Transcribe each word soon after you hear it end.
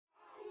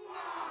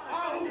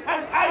To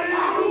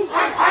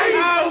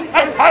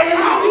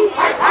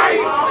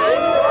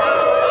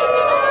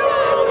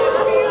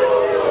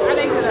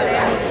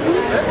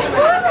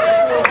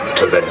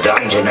the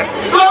dungeon.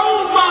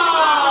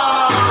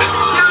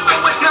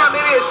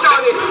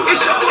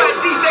 It's your boy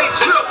DJ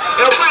Trip,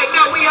 and right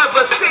now we have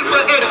a Sigma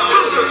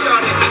exclusive,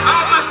 shawty.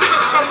 All my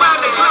Sigmas from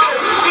around the globe,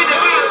 get the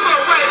hands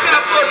up right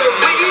now for the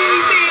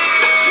remix.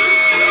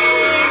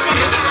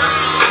 It's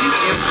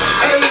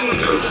G-M-A,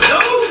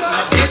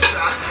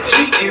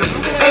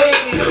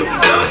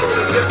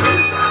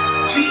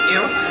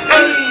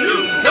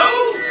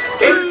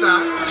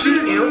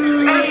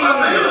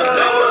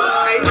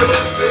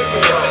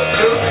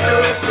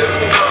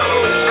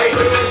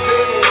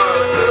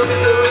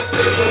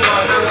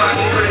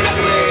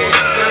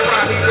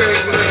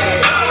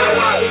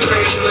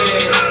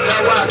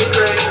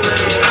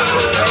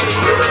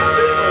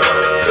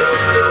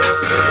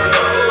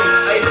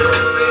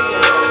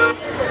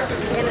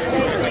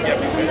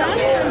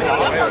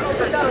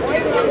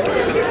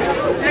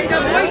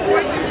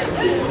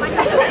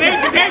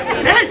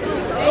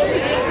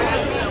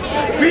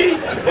 We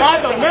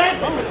are the men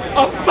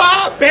of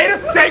Phi Beta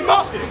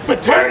Sigma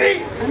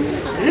Fraternity.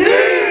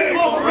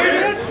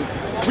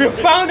 We were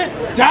founded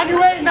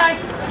January 9,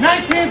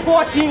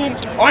 1914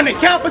 on the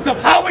campus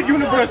of Howard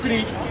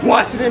University,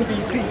 Washington,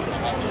 D.C.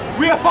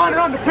 We are founded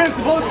on the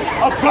principles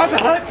of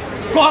brotherhood,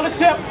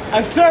 scholarship,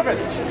 and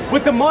service,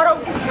 with the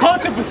motto,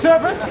 culture for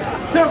service,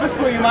 service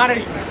for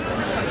humanity.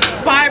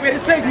 Phi Beta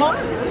Sigma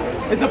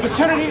is a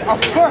fraternity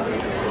of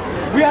first.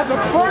 We are the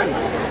first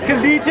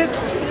collegiate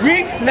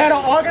Greek letter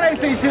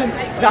organization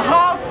to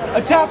have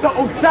a chapter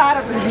outside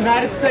of the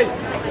United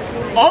States.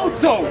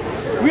 Also,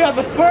 we are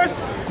the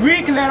first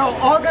Greek letter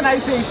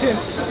organization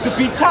to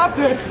be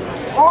chaptered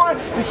on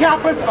the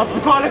campus of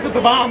the College of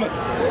the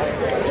Bahamas.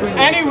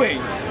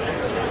 Anyways,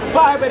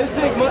 Phi Beta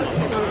Sigmas,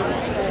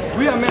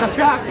 we are men of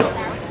character.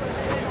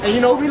 And you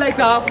know, we like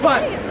to have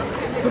fun.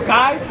 So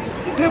guys,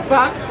 sit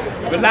back,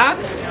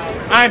 relax,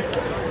 and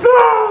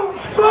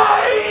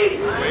nobody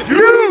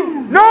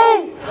you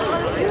know.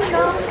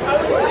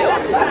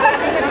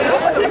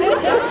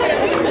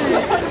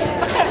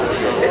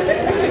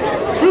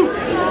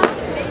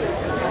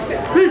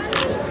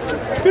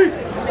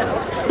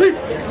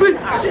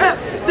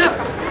 Step.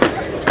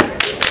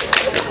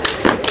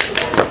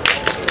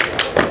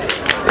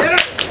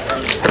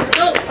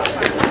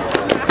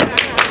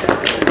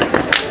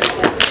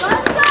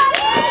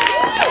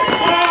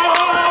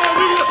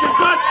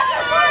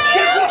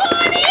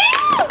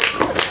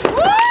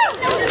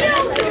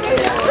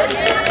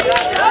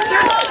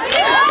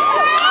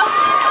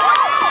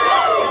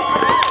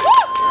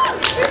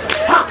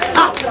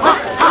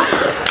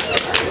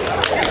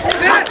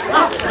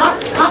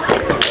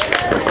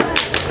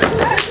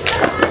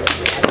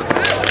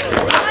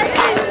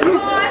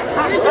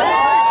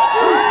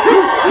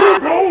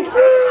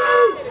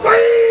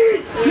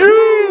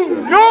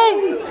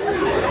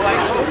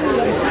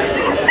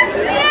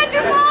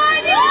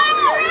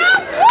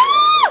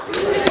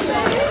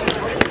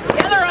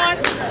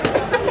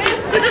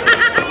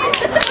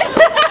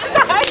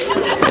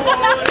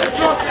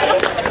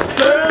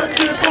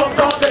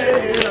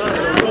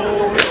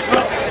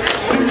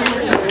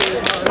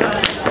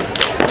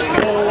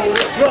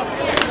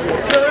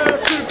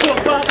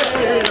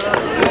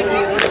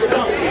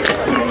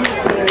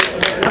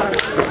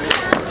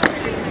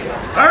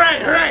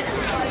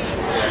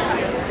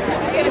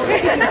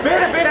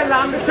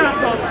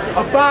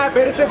 A Phi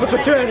Beta Sigma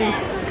fraternity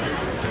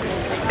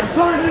was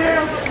founded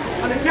here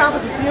on the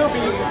campus of COB,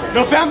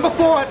 November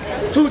 4th,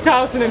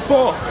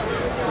 2004.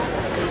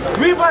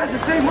 We Brothers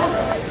of Sigma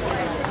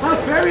have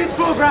various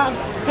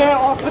programs here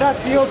offered at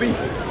COB.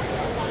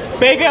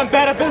 Bigger and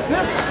better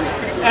business,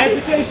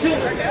 education,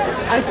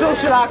 and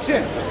social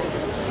action.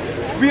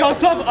 We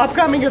also have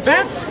upcoming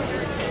events,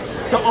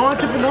 the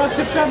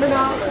entrepreneurship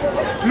seminar,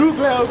 blue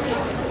belts,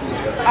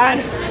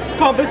 and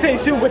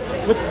conversation with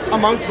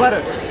amongst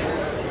brothers.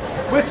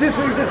 Which is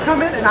where you just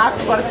come in and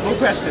ask brothers some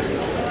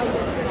questions.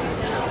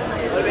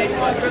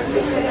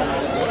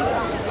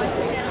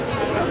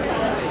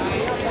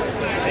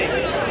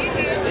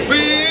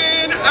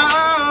 When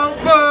I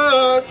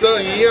was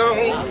a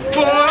young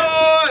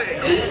boy,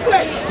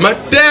 my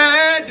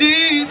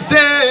daddy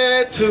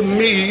said to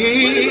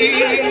me,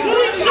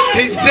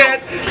 he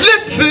said,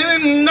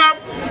 listen up,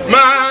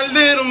 my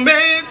little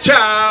man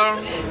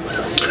child,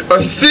 a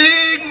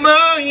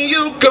Sigma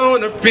you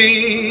gonna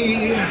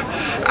be.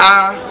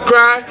 I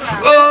cried,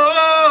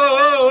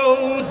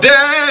 oh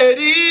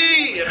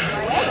daddy,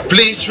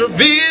 please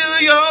reveal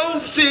your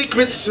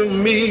secrets to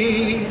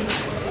me.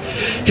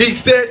 He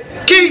said,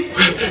 keep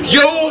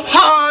your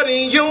heart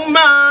and your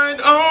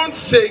mind on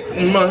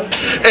Sigma,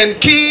 and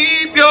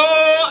keep your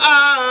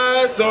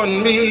eyes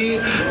on me,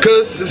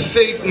 cause the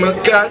Sigma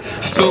got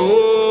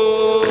soul.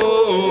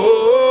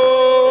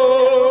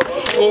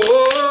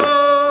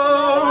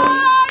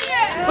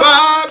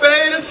 Phi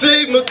Beta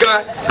Sigma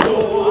got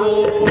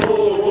soul.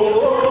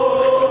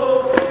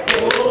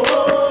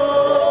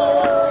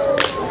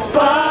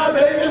 Phi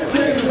Beta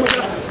Sigma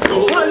got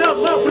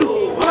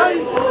soul.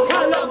 Bye.